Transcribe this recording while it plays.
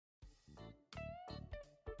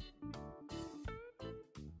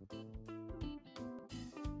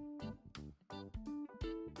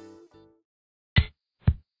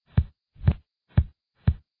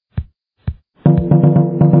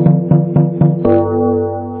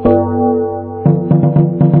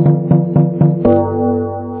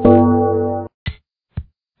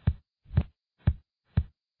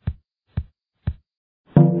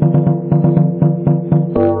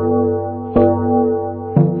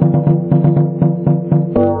Hi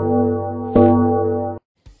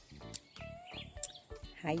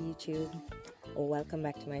YouTube, welcome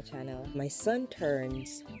back to my channel. My son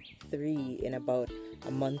turns 3 in about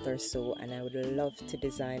a month or so, and I would love to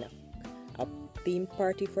design a theme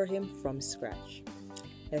party for him from scratch.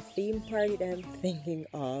 The theme party that I'm thinking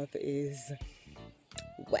of is,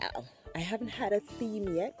 well, I haven't had a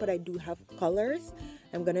theme yet, but I do have colors.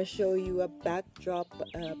 I'm gonna show you a backdrop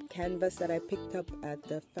canvas that I picked up at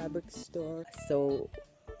the fabric store. So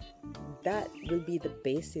that will be the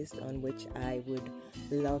basis on which I would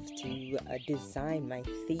love to design my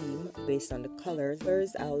theme based on the colors.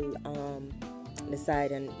 First, I'll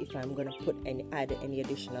decide on if I'm gonna add any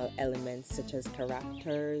additional elements such as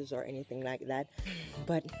characters or anything like that,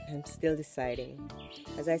 but I'm still deciding.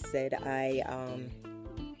 As I said,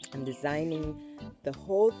 I'm designing the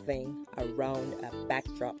whole thing around a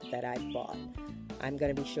backdrop that I bought. I'm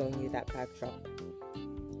gonna be showing you that backdrop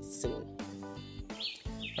soon.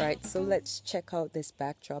 Alright, so let's check out this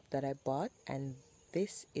backdrop that I bought, and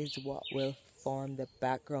this is what will form the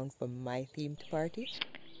background for my themed party.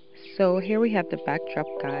 So here we have the backdrop,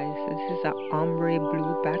 guys. This is an ombre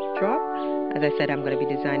blue backdrop. As I said, I'm going to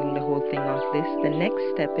be designing the whole thing off this. The next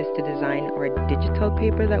step is to design our digital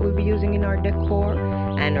paper that we'll be using in our decor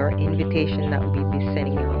and our invitation that we'll be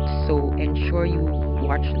sending out. So ensure you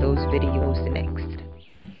watch those videos next.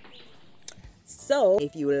 So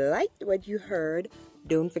if you liked what you heard,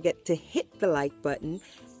 don't forget to hit the like button,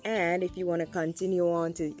 and if you want to continue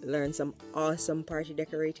on to learn some awesome party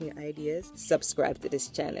decorating ideas, subscribe to this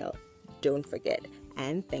channel. Don't forget,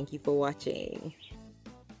 and thank you for watching.